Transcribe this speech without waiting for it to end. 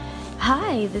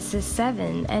Hi, this is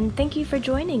Seven, and thank you for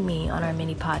joining me on our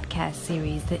mini podcast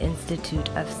series, The Institute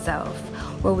of Self,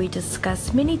 where we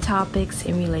discuss many topics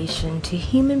in relation to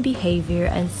human behavior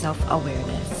and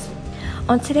self-awareness.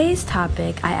 On today's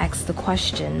topic, I ask the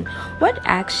question, what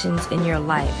actions in your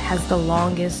life has the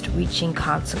longest reaching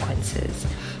consequences?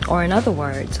 Or in other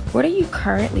words, what are you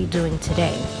currently doing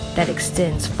today that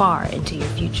extends far into your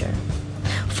future?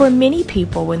 For many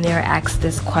people, when they are asked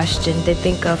this question, they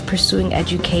think of pursuing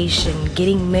education,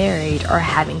 getting married, or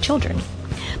having children.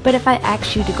 But if I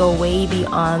ask you to go way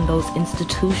beyond those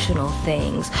institutional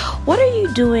things, what are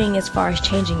you doing as far as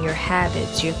changing your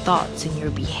habits, your thoughts, and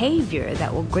your behavior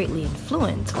that will greatly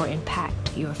influence or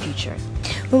impact your future?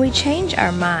 When we change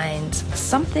our minds,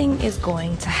 something is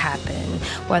going to happen.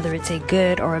 Whether it's a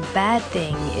good or a bad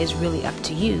thing is really up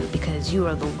to you because you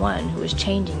are the one who is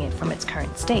changing it from its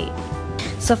current state.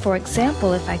 So for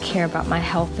example, if I care about my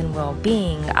health and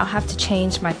well-being, I'll have to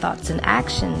change my thoughts and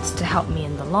actions to help me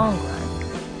in the long run.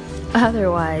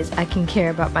 Otherwise, I can care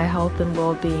about my health and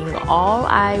well-being all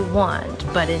I want,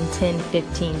 but in 10,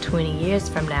 15, 20 years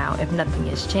from now, if nothing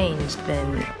has changed,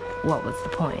 then what was the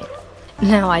point?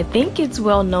 Now, I think it's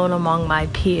well known among my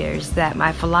peers that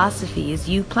my philosophy is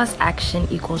you plus action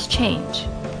equals change.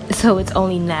 So it's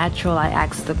only natural I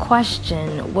ask the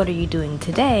question, what are you doing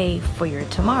today for your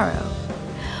tomorrow?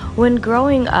 When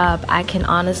growing up, I can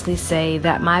honestly say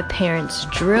that my parents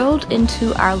drilled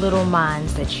into our little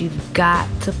minds that you've got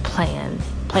to plan.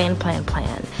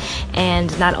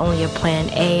 And not only a plan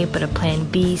A, but a plan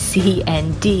B, C,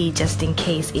 and D, just in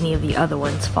case any of the other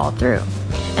ones fall through.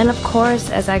 And of course,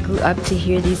 as I grew up to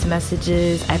hear these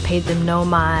messages, I paid them no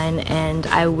mind, and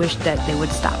I wished that they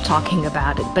would stop talking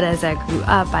about it. But as I grew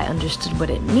up, I understood what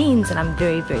it means, and I'm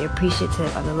very, very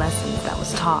appreciative of the lessons that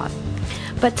was taught.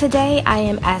 But today, I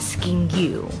am asking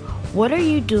you, what are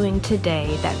you doing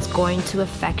today that's going to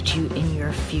affect you in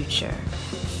your future?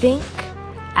 Think,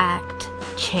 act,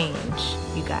 change.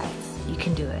 You guys, you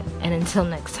can do it. And until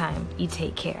next time, you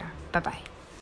take care. Bye-bye.